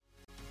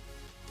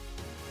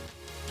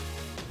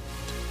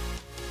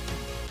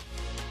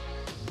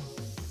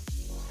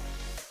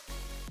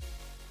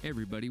Hey,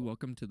 everybody,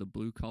 welcome to the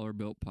Blue Collar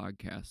Built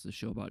podcast, the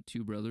show about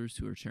two brothers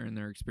who are sharing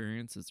their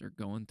experience as they're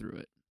going through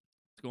it.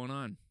 What's going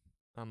on?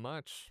 Not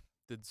much.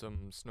 Did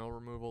some snow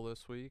removal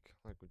this week,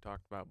 like we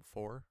talked about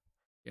before.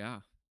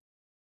 Yeah,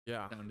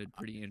 Yeah. sounded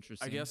pretty I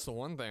interesting. guess the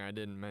one thing I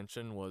didn't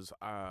mention was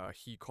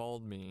he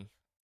called me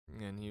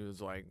and he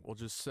was like, well,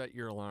 just set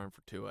your alarm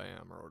for 2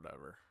 a.m. or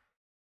whatever.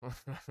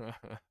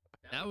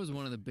 That was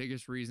one of the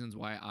biggest reasons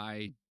why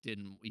I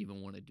didn't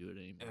even want to do it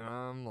And anymore.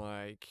 I'm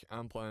like,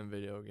 I'm playing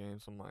video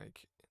games. I'm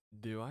like,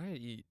 do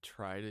I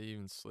try to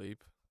even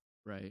sleep?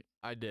 Right.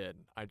 I did.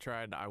 I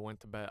tried. I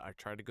went to bed. I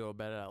tried to go to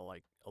bed at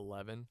like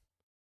 11,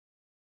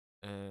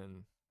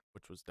 and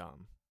which was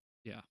dumb.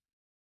 Yeah.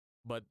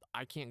 But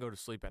I can't go to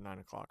sleep at 9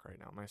 o'clock right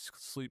now. My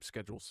sleep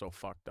schedule's so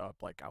fucked up.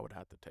 Like I would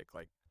have to take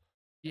like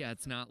Yeah,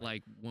 it's not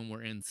like when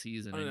we're in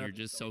season I would and have you're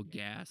just so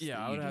gassed yeah,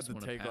 that I you would have just to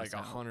want to take like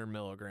pass out. 100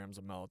 milligrams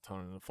of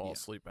melatonin to fall Yeah.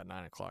 asleep at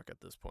 9 o'clock at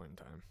this point in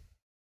time.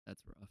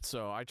 That's rough.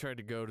 So I tried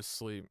to go to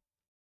sleep,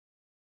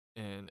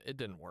 and it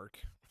didn't work.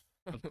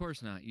 Of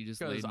course not. You just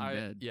laid Because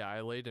in bed.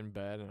 I laid in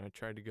bed and I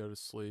tried to go to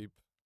sleep,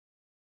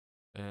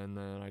 and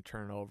then I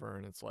turn over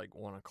and it's like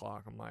 1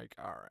 o'clock. I'm like,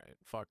 all right,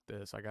 fuck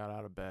this. I got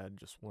out of bed,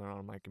 just went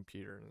on my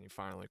computer, and he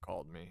finally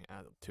called me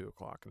at 2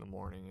 o'clock in the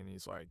morning, and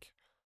he's like,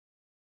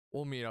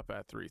 we'll meet up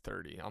at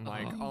 3:30. I'm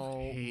like, Oh, I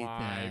oh hate my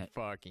that.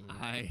 fucking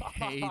I God.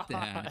 hate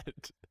that.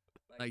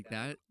 Like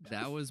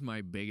that was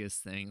my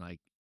biggest thing,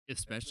 like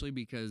especially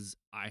because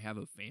I have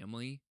a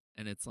family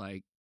and it's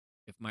like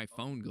if my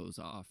phone goes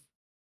off,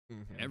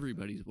 Mhm.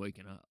 everybody's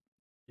waking up.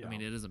 Yeah. I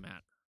mean, it doesn't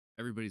matter.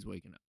 Everybody's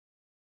waking up.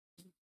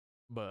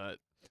 But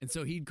And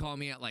so he'd call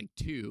me at like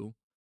 2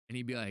 and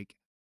he'd be like,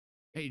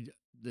 "Hey,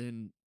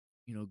 then,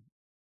 you know,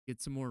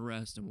 get some more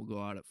rest and we'll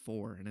go out at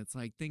 4." And it's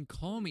like, "Then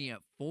call me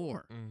at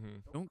 4.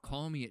 Don't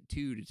call me at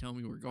 2 to tell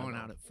me we're going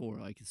out at 4."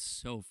 Like, it's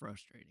so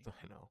frustrating.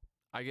 I know.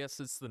 I guess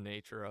it's the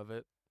nature of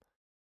it,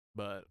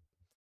 but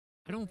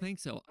I don't think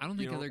so. I don't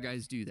You think other don't-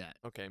 guys do that.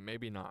 okay,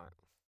 maybe not.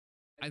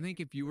 I think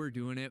if you were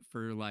doing it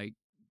for like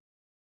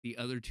the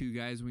other two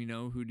guys we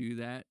know who do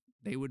that,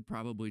 they would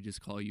probably just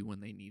call you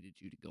when they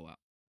needed you to go out.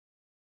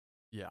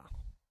 Yeah.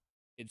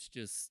 It's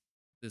just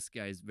this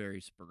guy's very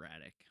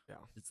sporadic.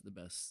 Yeah. It's the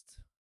best.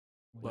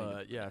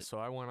 But yeah, so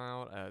I went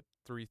out at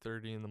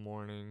 3:30 in the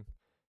morning,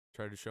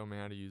 tried to show me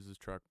how to use his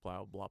truck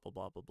plow, blah blah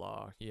blah blah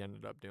blah. He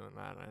ended up doing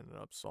that. I ended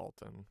up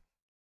salting.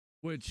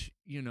 Which,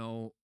 you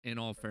know, in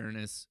all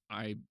fairness,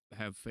 I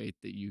have faith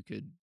that you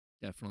could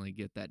definitely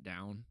get that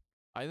down.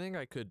 I think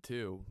I could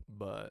too,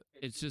 but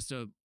It's just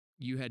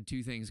you had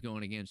two things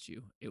going against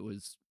you. It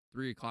was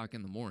 3 o'clock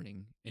in the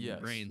morning, and your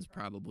Yes. brain's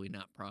probably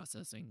not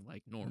processing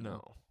like normal.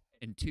 no.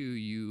 And two,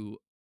 you,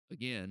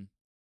 again,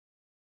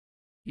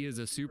 he is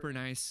a super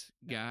nice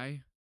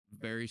guy,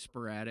 very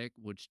sporadic,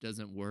 which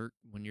doesn't work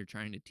when you're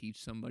trying to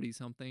teach somebody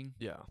something.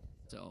 Yeah.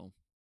 So,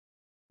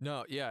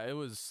 No, yeah, it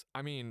was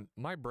I mean,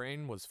 my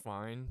brain was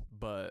fine,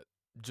 but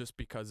just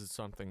because it's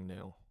something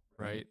new,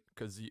 right? Right.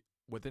 Cuz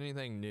with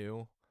anything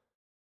new,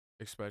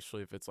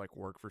 especially if it's like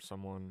work for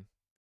someone,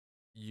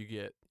 you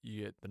get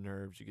the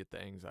nerves, you get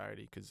the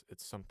anxiety cuz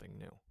it's something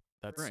new.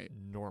 That's Right.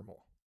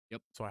 normal.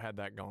 Yep. So I had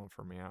that going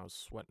for me. I was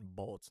sweating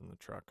bullets in the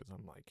truck cuz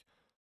I'm like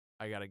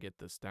I got to get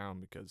this down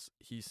because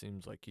he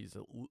seems like he's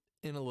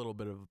in a little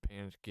bit of a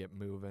panic to get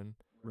moving,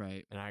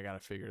 right. and I got to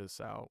figure this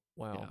out.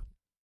 Well, Yeah.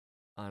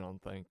 I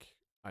don't think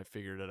I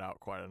figured it out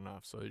quite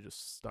enough, so he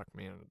just stuck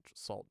me in a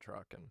salt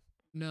truck and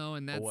No,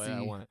 and that's away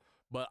I went.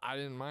 But I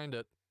didn't mind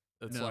it.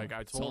 It's no, like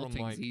I told him, salting's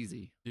like,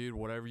 easy. dude,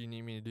 whatever you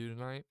need me to do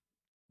tonight,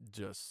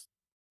 just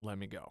let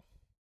me go.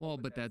 Well,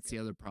 but that's the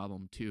other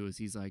problem too, is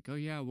he's like, "Oh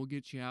yeah, we'll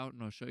get you out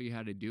and I'll show you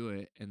how to do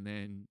it." And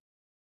then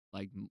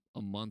like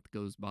a month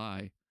goes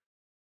by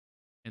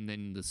and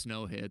then the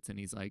snow hits and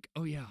he's like,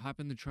 "Oh yeah, hop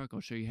in the truck.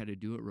 I'll show you how to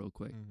do it real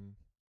quick." Mm-hmm.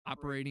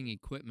 Operating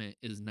equipment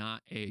is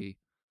not a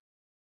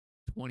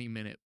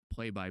 20-minute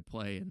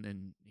play-by-play and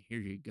then here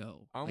you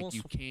go. Like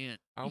you can't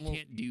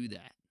do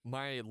that.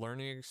 My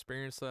learning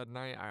experience that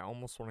night, I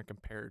almost want to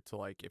compare it to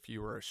like if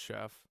you were a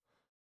chef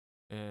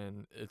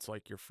and it's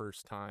like your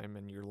first time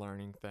and you're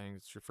learning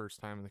things, it's your first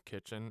time in the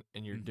kitchen,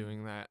 and you're Mhm.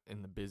 doing that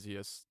in the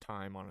busiest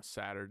time on a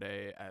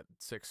Saturday at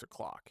 6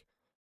 o'clock.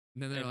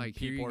 And then they're And like,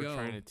 "Here people you are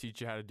trying go." to teach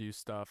you how to do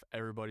stuff.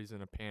 Everybody's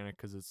in a panic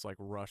because it's like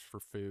rush for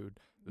food.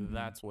 Mhm.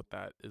 That's what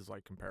that is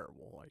like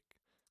comparable. Like,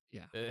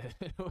 Yeah.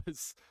 it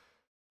was.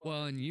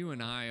 Well, and you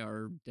and I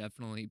are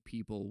definitely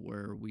people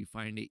where we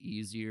find it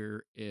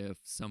easier if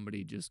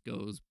somebody just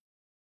goes,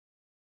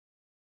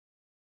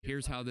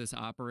 "Here's how this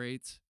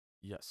operates.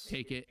 Yes.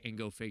 Take it and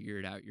go figure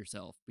it out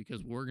yourself,"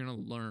 because we're going to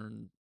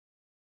learn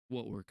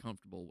what we're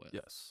comfortable with.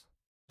 Yes.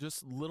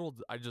 Just little.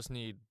 I just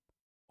need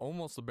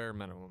almost the bare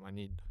minimum. I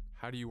need,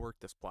 how do you work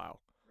this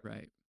plow?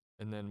 Right.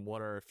 And then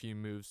what are a few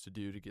moves to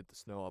do to get the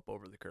snow up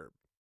over the curb?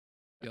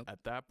 Yep.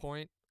 At that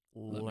point,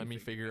 let me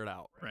figure it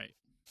out. Right.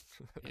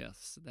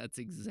 Yes, that's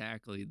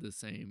exactly the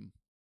same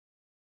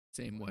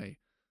way.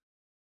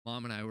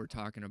 Mom and I were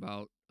talking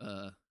about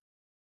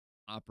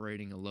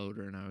operating a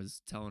loader, and I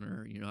was telling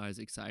her, you know, I was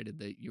excited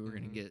that you were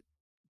going to Mhm. get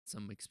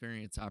some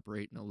experience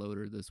operating a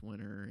loader this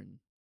winter, and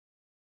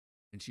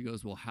And she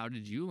goes, well, how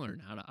did you learn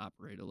how to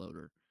operate a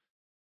loader?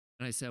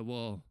 And I said,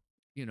 well,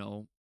 you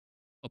know,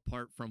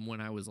 apart from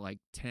when I was like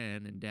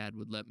 10 and dad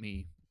would let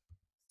me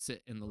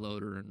sit in the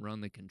loader and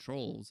run the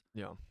controls,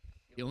 Yeah.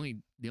 the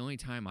only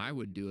time I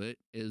would do it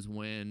is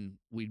when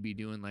we'd be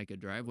doing like a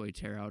driveway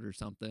tear out or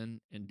something,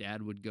 and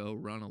dad would go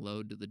run a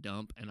load to the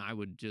dump, and I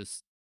would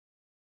just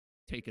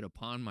take it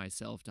upon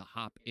myself to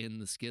hop in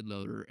the skid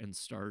loader and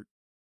start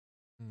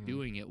Mhm.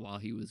 doing it while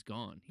he was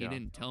gone. He Yeah.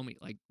 didn't tell me,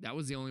 like, that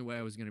was the only way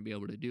I was going to be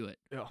able to do it.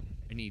 Yeah.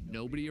 I need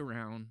nobody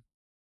around.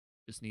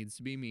 Just needs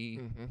to be me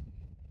Mm-hmm.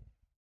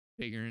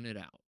 figuring it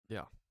out.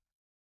 Yeah.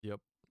 Yep.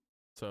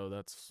 So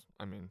that's,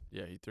 I mean,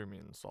 yeah, he threw me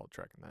in the salt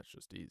truck, and that's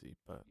just easy.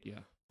 But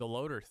Yeah. the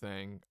loader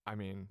thing, I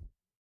mean,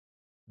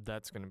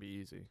 that's going to be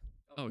easy.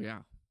 Oh,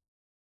 yeah.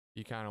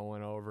 He kind of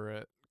went over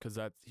it because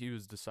he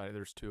was decided.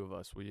 There's two of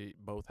us. We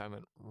both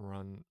haven't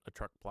run a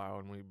truck plow,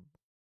 and we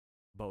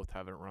both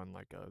haven't run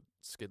like a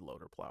skid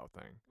loader plow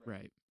thing.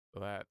 Right. So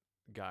that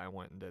guy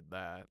went and did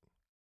that,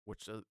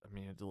 which I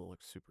mean, it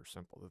looks super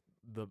simple.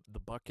 The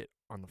bucket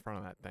on the front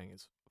of that thing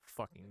is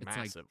fucking It's like-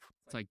 massive.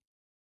 It's like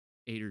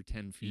 8 or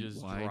 10 feet You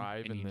just wide.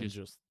 drive and you then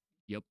just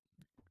Yep.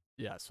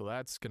 yeah. So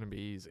that's gonna be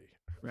easy.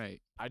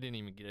 Right. I didn't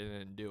even get in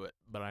and do it,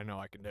 but I know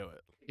I can do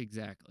it.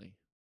 Exactly.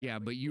 Yeah,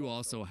 but you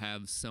also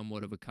have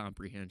somewhat of a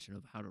comprehension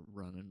of how to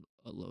run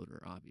a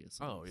loader,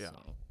 obviously. Oh, yeah.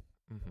 So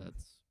Mhm.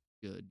 that's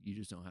good. You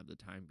just don't have the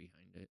time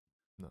behind it.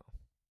 No.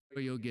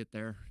 But you'll get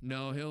there.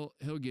 No,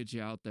 he'll get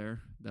you out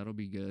there. That'll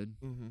be good.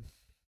 Mm-hmm.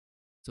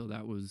 So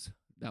that was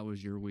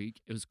your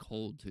week. It was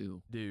cold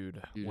too.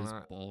 Dude, Dude, when his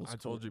I balls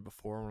told cold. you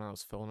before, when I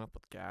was filling up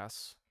with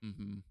gas,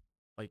 Mm-hmm.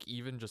 like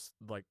even just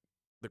like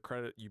the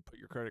credit, you put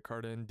your credit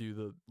card in, do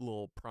the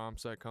little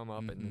prompts that come up,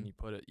 and then Mhm. you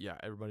put it. Yeah,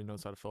 everybody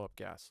knows how to fill up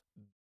gas.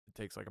 It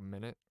takes like a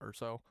minute or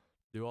so.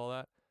 Do all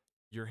that.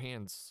 Your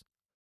hands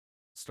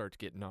start to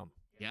get numb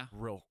Yeah.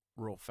 real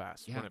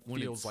fast Yeah, when it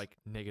when feels it's- like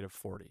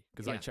 -40.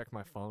 Because I Yeah. check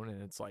my phone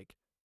and it's like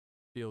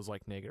feels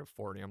like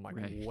 -40. I'm like,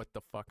 Right. what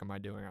the fuck am I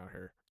doing out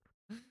here?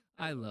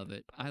 I love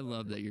it. I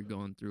love that you're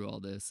going through all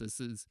this.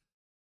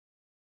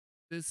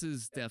 This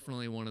is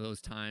definitely one of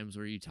those times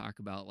where you talk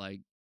about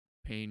like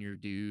paying your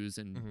dues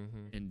and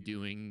Mm-hmm.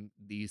 doing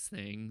these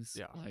things.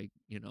 Yeah. Like,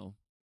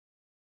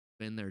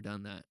 been there,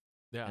 done that.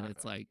 Yeah. And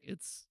it's like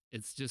it's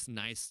just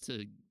nice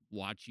to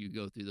watch you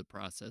go through the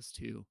process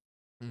too.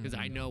 Because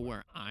I Mhm. know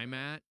where I'm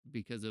at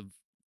because of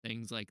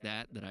things like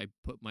that I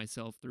put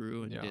myself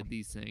through and Yeah. did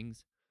these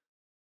things.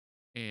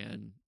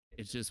 And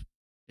it's just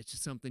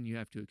something you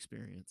have to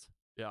experience.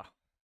 Yeah.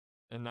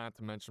 And not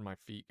to mention my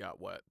feet got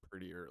wet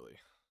pretty early.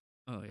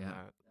 Oh and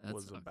yeah. that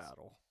was a sucks.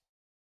 battle.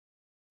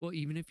 Well,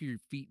 even if your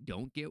feet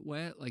don't get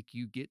wet, like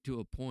you get to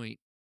a point,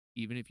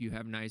 even if you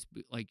have nice,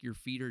 like your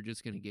feet are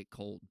just going to get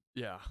cold.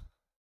 Yeah.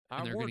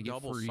 And I they're wore gonna get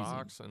double freezing.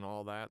 socks and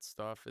all that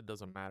stuff. It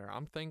doesn't matter.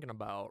 I'm thinking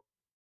about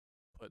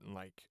putting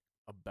like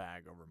a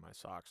bag over my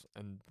socks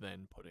and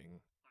then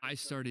putting I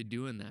started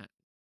doing that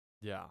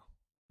yeah.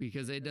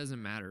 because it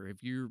doesn't matter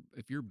if your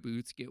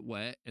boots get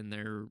wet and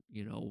they're,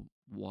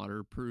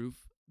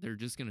 waterproof, they're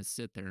just going to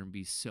sit there and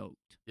be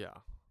soaked.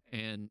 Yeah.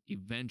 And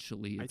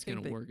eventually I it's think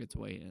going to they- work its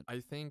way in. I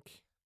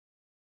think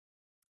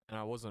and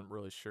I wasn't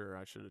really sure.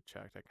 I should have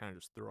checked. I kind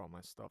of just threw all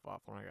my stuff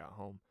off when I got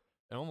home.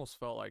 It almost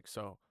felt like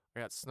so I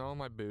got snow on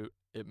my boot.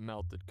 It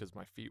melted because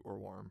my feet were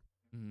warm.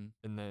 Mhm.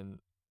 And then,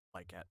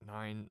 like at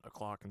 9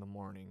 o'clock in the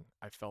morning,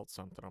 I felt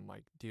something. I'm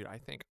like, dude, I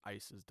think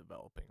ice is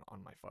developing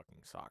on my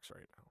fucking socks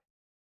right now.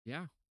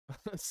 Yeah.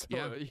 So,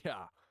 Yeah.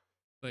 yeah.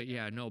 But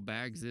yeah, no,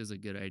 bags is a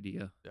good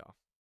idea.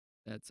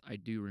 Yeah. I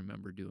do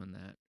remember doing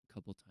that a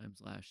couple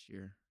times last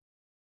year.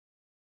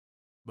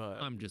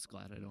 But I'm just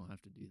glad I don't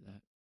have to do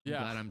that. yeah,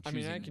 glad I'm I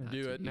mean, I choosing can not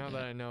do to it do now that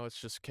that. I know it's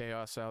just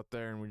chaos out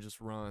there and we just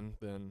run.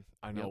 Then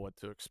I know Yep. what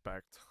to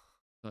expect.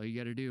 That's all you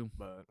got to do.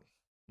 But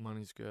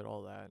money's good,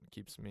 all that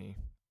keeps me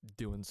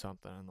doing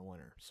something in the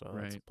winter. So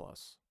that's a Right.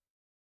 plus.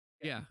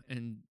 Yeah,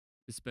 and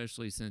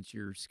especially since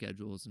your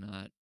schedule is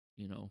not,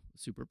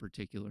 super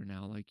particular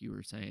now, like you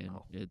were saying,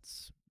 No.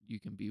 you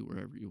can be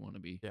wherever you want to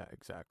be. Yeah,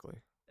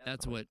 exactly.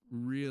 That's what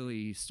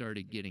really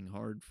started getting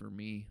hard for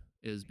me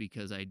is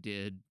because I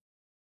did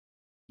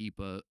keep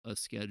a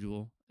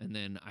schedule and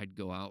then I'd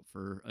go out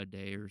for a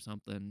day or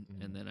something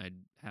Mhm. and then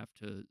I'd have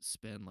to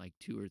spend like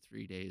 2 or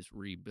 3 days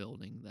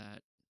rebuilding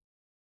that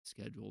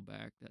schedule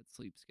back, that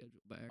sleep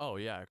schedule back. Oh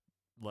yeah,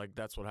 like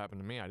that's what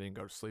happened to me. I didn't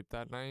go to sleep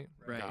that night.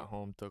 Right. Got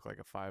home, took like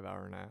a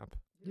 5-hour nap.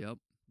 Yep.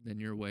 Then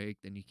you're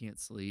awake, then you can't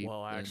sleep.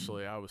 Well, then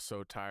actually, I was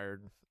so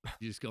tired.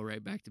 you just go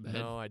right back to bed.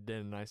 No, I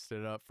didn't. I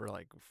stayed up for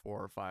like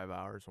 4 or 5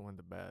 hours and went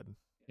to bed.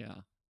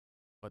 Yeah.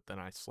 But then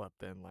I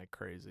slept in like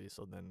crazy.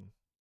 So then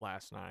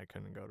last night I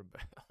couldn't go to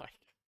bed. Like,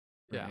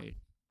 yeah. Right.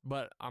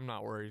 But I'm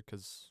not worried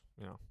because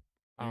I There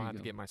don't you have to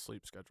go. get my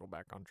sleep schedule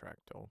back on track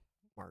till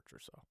March or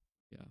so.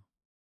 Yeah.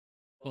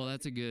 Well,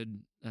 that's a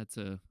good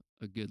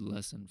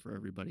lesson for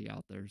everybody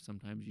out there.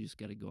 Sometimes you just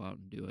got to go out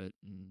and do it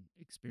and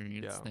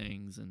experience Yeah.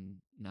 things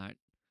and not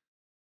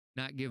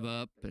give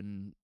up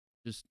and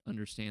just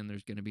understand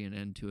there's going to be an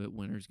end to it.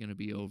 Winter's going to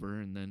be over,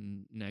 and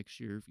then next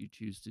year, if you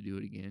choose to do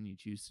it again, you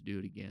choose to do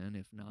it again.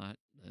 If not,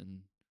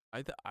 then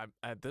I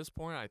at this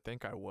point, I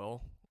think I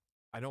will.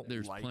 I don't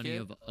there's like plenty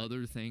it. of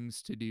other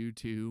things to do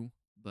too.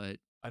 But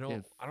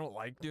if I don't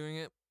like doing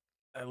it,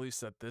 at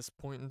least at this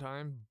point in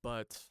time.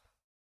 But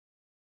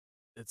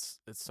it's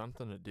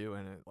something to do,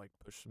 and it like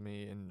pushes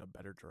me in a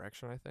better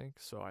direction, I think.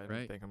 So I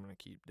right, think I'm gonna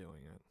keep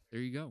doing it.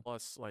 there you go.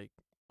 Plus, like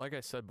I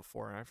said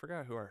before, and I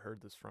forgot who I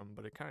heard this from,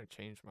 but it kind of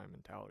changed my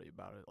mentality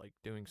about it. Like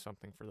doing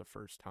something for the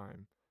first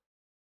time,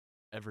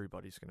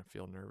 everybody's gonna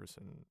feel nervous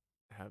and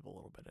have a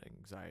little bit of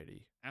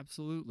anxiety.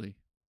 Absolutely.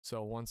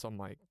 So once I'm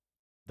like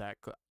that,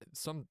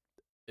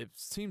 it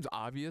seems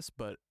obvious,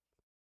 but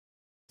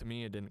to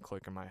me, it didn't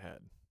click in my head.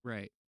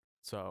 Right.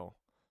 So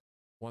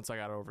once I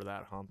got over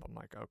that hump, I'm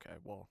like, okay,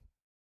 well,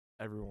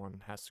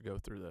 everyone has to go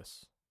through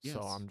this. Yes.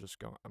 So I'm just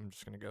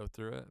gonna go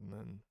through it, and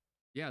then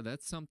Yeah,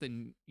 that's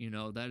something,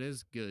 that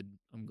is good.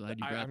 I'm glad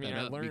you I brought mean, that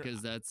I up learned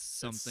because that's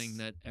something it's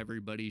that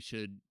everybody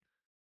should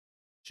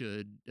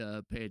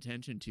pay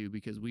attention to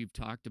because we've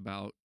talked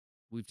about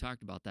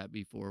that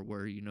before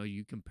where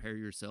you compare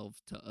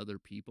yourself to other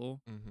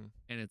people mm-hmm.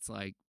 and it's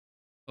like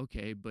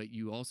okay, but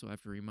you also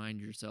have to remind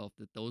yourself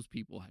that those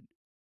people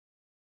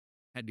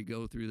had to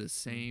go through the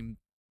same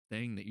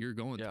thing that you're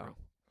going Yeah. through.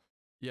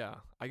 Yeah,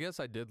 I guess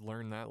I did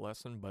learn that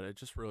lesson, but it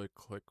just really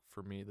clicked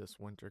for me this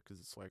winter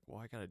because it's like,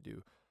 well,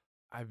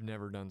 I've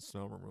never done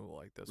snow removal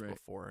like this Right.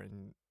 before,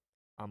 and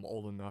I'm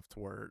old enough to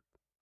where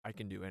I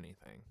can do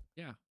anything.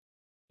 Yeah.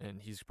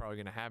 And he's probably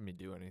going to have me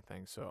do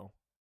anything. So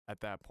at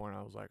that point,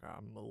 I was like,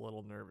 I'm a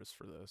little nervous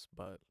for this,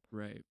 but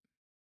Right.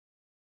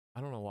 I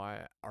don't know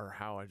why or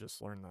how I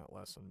just learned that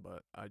lesson,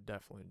 but I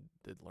definitely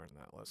did learn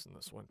that lesson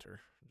this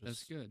winter.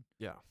 That's good.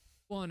 Yeah.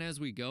 Well, and as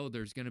we go,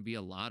 there's going to be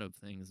a lot of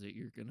things that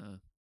you're going to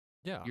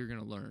Yeah.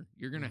 learn.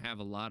 You're going to have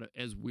a lot of,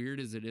 as weird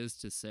as it is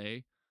to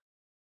say,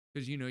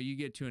 because you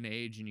get to an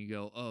age and you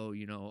go, oh,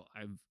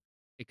 I've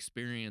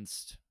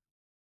experienced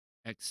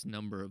X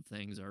number of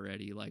things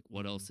already. Like,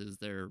 what else is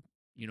there?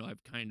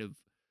 I've kind of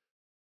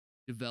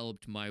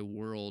developed my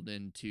world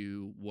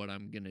into what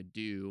I'm going to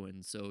do.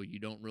 And so you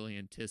don't really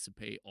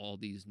anticipate all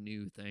these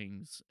new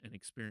things and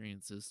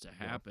experiences to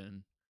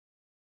happen.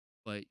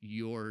 But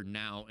you're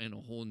now in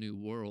a whole new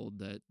world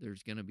that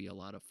there's going to be a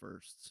lot of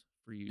firsts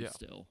for you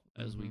still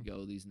as we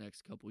go these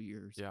next couple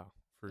years. Yeah,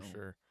 for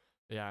sure.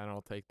 Yeah, and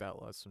I'll take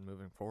that lesson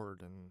moving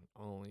forward and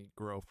only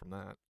grow from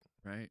that.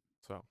 Right.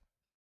 So,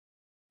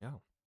 yeah.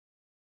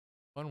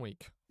 Fun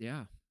week.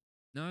 Yeah.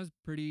 No, it's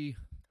pretty.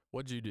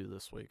 What'd you do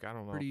this week? I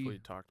don't know if we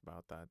talked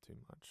about that too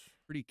much.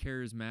 Pretty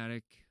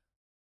charismatic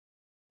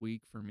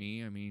week for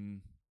me. I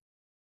mean,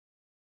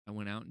 I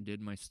went out and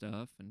did my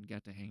stuff and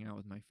got to hang out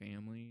with my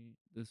family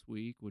this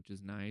week, which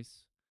is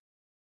nice.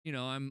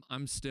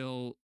 I'm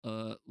still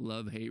a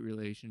love-hate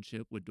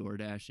relationship with door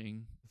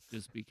dashing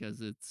just because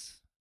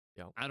it's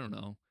I don't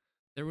know.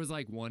 There was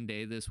like one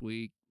day this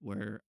week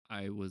where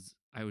I was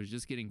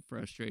just getting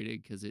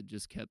frustrated because it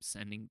just kept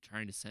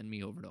trying to send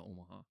me over to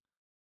Omaha.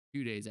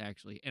 2 days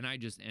actually, and I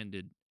just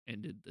ended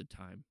the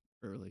time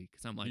early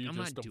because I'm like, I'm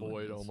not doing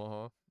avoid this.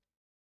 Omaha.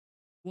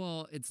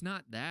 Well, it's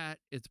not that.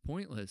 It's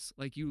pointless.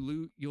 Like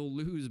you'll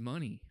lose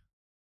money.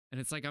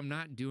 And it's like I'm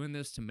not doing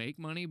this to make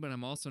money, but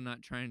I'm also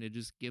not trying to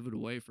just give it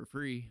away for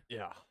free.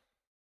 Yeah.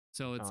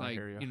 So it's like,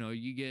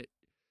 you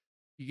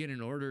get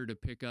an order to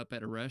pick up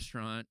at a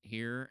restaurant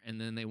here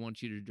and then they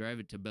want you to drive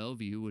it to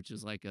Bellevue, which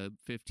is like a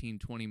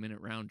 15-20 minute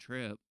round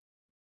trip.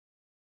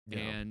 Yeah.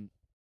 And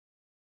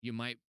you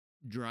might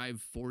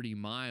drive 40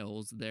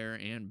 miles there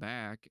and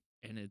back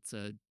and it's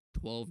a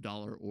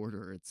 $12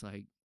 order. It's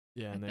like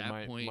and at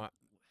that point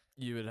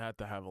you would have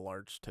to have a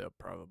large tip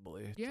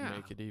probably to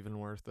make it even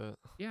worth it.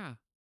 Yeah.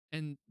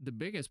 And the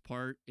biggest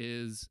part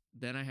is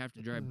then I have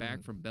to drive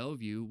back from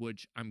Bellevue,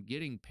 which I'm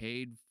getting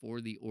paid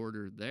for the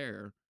order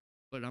there,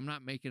 but I'm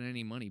not making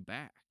any money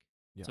back.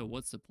 Yeah. So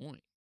what's the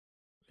point?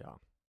 Yeah.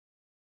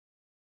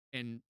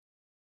 And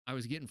I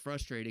was getting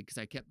frustrated because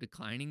I kept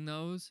declining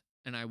those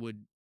and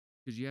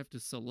because you have to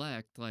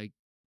select like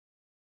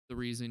the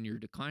reason you're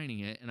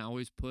declining it. And I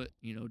always put,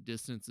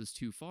 distance is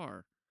too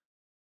far.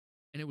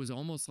 And it was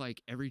almost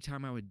like every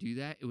time I would do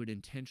that, it would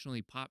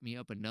intentionally pop me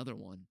up another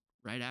one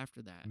right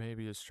after that.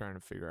 Maybe it's trying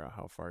to figure out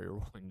how far you're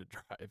willing to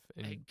drive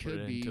and it put it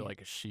into be.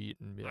 like a sheet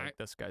and be like,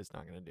 this guy's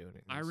not going to do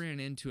anything. I ran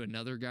into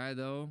another guy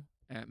though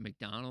at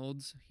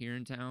McDonald's here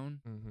in town.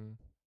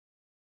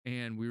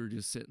 And we were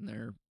just sitting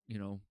there,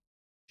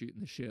 shooting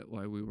the shit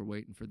while we were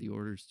waiting for the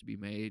orders to be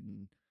made.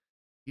 And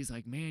he's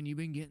like, man, you've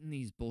been getting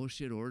these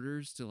bullshit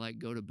orders to like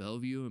go to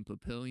Bellevue and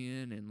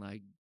Papillion and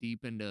like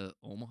deep into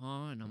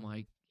Omaha. And I'm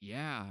like,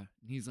 yeah.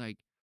 And he's like,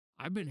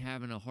 I've been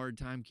having a hard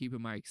time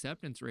keeping my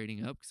acceptance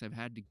rating up because I've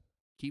had to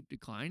keep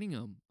declining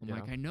them. I'm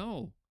like, I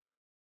know.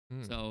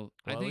 So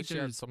I think you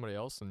had somebody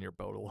else in your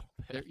boat a little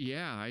bit.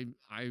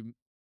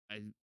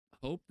 I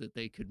hope that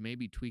they could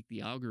maybe tweak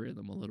the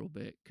algorithm a little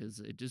bit because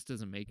it just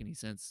doesn't make any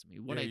sense to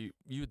me.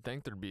 You would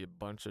think there'd be a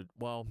bunch of,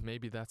 well,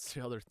 maybe that's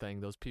the other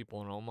thing. Those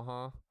people in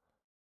Omaha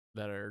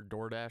that are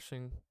door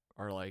dashing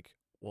are like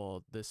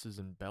well, this is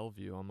in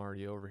Bellevue. I'm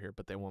already over here,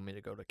 but they want me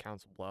to go to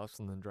Council Bluffs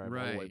and then drive all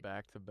the way Right.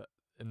 back to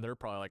and they're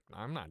probably like,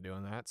 I'm not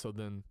doing that. So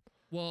then,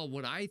 Well,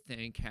 what I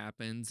think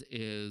happens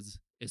is,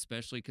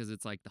 especially because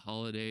it's like the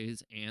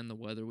holidays and the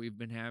weather we've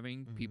been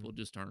having, people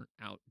just aren't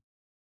out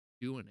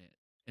doing it.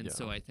 And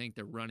so yeah, I think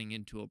they're running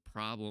into a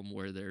problem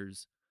where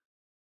there's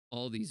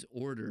all these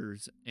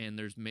orders and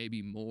there's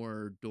maybe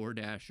more Door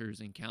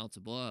Dashers in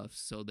Council Bluffs.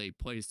 So they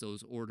place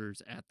those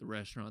orders at the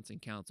restaurants in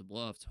Council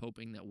Bluffs,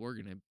 hoping that we're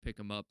going to pick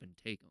them up and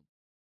take them.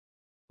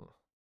 Huh.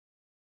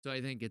 So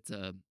I think it's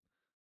a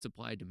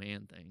supply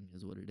demand thing,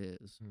 is what it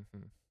is.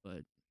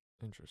 But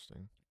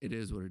Interesting. it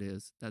is what it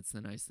is. That's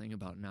the nice thing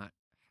about not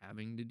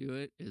having to do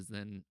it, is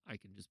then I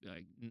can just be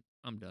like,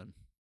 I'm done.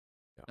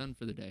 Yeah. Done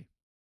for the day.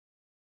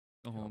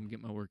 Go Yeah. home, get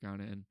my workout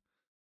in,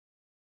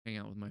 hang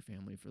out with my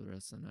family for the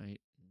rest of the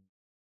night.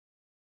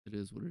 It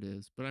is what it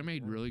is. But I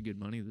made Yeah. really good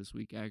money this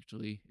week,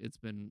 actually. It's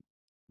been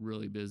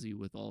really busy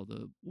with all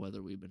the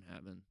weather we've been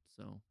having.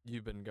 So,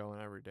 You've been going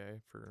every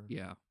day for,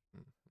 yeah.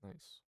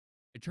 Nice.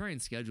 I try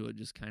and schedule it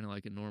just kind of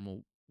like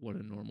what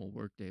a normal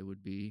work day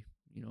would be.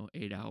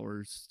 8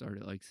 hours, start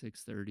at like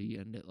 6:30,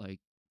 end at like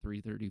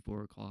 3:30,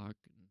 4 o'clock,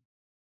 and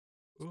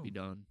just be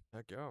done.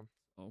 Heck yeah.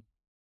 So,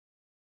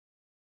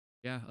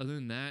 yeah, other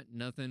than that,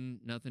 nothing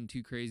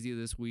too crazy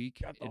this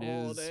week. Got the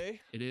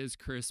holiday. It is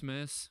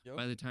Christmas. Yep.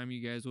 By the time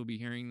you guys will be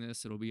hearing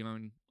this, it'll be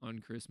on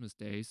Christmas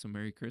Day. So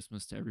Merry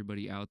Christmas to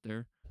everybody out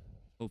there.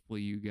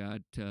 Hopefully you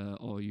got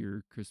all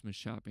your Christmas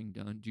shopping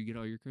done. Did you get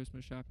all your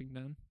Christmas shopping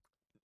done?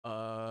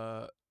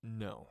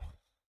 No.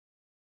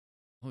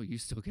 Oh, you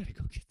still got to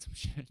go get some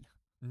shit.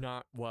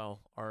 Not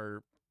well.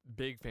 Our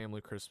big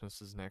family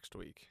Christmas is next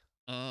week.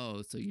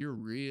 Oh, so you're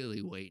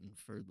really waiting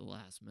for the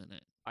last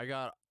minute. I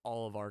got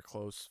all of our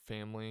close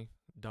family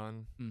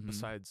done. Mhm.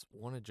 Besides,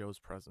 one of Joe's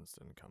presents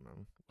didn't come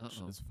in, which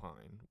Uh-oh. is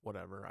fine.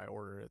 Whatever. I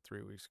ordered it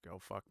 3 weeks ago.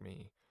 Fuck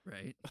me.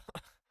 Right.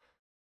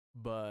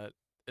 But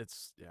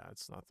it's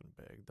nothing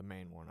big. The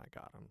main one I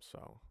got him.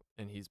 So,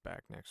 and he's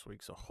back next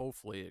week. So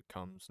hopefully it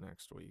comes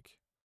next week.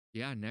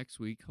 Yeah, next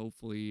week,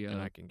 hopefully,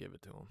 and I can give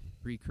it to him.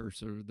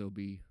 precursor, there'll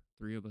be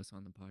 3 of us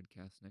on the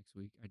podcast next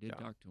week. I did Yeah.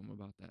 talk to him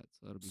about that,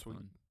 so that'll be Sweet.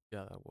 fun.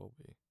 Yeah, that will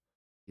be.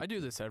 I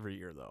do this every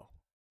year though.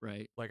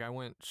 Right. Like I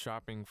went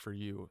shopping for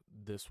you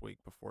this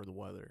week before the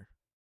weather.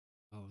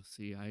 Oh,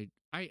 see, I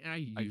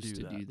used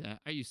to do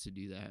that. I used to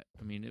do that.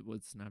 I mean, it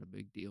was not a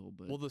big deal,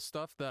 but Well, the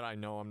stuff that I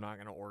know I'm not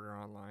going to order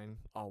online,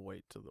 I'll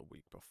wait till the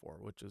week before,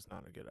 which is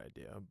not a good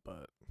idea,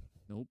 but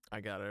nope. I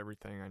got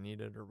everything I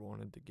needed or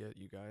wanted to get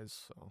you guys,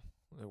 so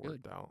it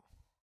worked out.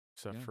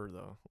 Except Yeah. for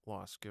the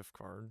lost gift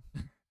card.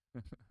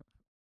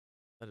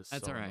 That is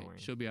That's so all right. annoying.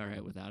 She'll be all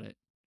right without it.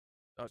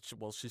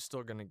 Well, she's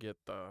still going to get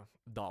the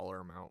dollar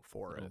amount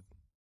for Oh. it,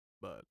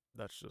 but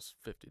that's just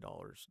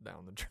 $50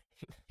 down the drain.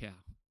 Yeah.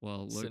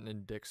 Well, look, Sitting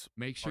in Dick's.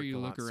 make sure you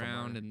parking look lot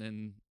around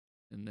somewhere.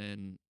 and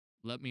then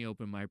let me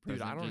open my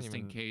present I don't just in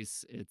even-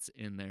 case it's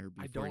in there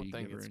before I don't you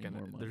think give her it's any more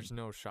gonna. money. There's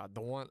no shot.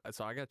 The one.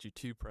 So I got you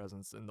 2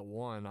 presents, and the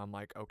one I'm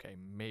like, okay,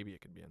 maybe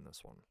it could be in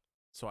this one.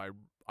 So I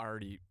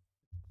already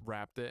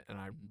wrapped it and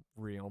I Mhm.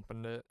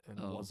 reopened it, and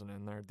it Oh. wasn't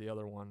in there. The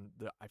other one,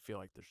 I feel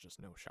like there's just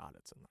no shot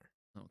it's in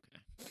there.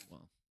 Okay.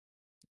 Well,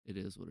 it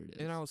is what it is.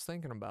 And I was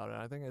thinking about it.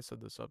 I think I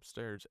said this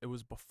upstairs. It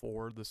was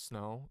before the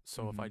snow,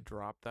 so if I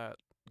dropped that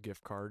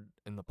gift card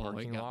in the Oh, it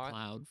parking got lot,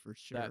 plowed for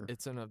sure. that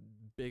it's in a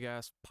big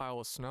ass pile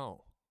of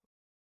snow.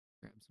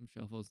 Grab some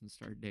shovels and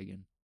start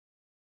digging.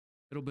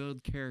 It'll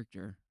build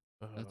character.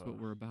 That's what Ugh.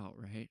 we're about,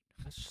 right?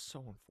 That's just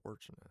so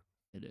unfortunate.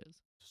 It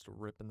is. Just a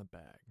rip in the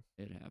bag.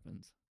 It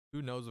happens.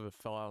 Who knows if it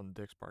fell out in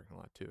Dick's parking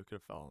lot too? It could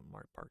have fell in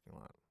my parking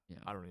lot. Yeah.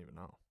 I don't even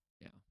know.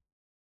 Yeah.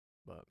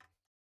 But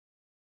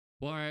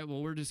Well, all right.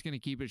 Well, we're just going to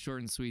keep it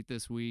short and sweet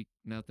this week.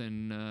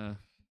 Nothing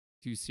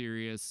too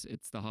serious.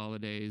 It's the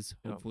holidays.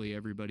 Yep. Hopefully,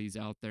 everybody's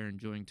out there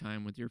enjoying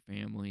time with your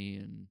family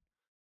and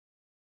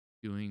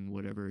doing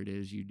whatever it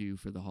is you do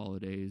for the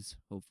holidays.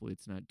 Hopefully,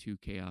 it's not too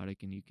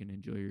chaotic and you can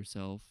enjoy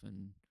yourself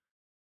and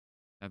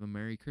have a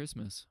Merry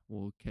Christmas.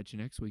 We'll catch you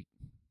next week.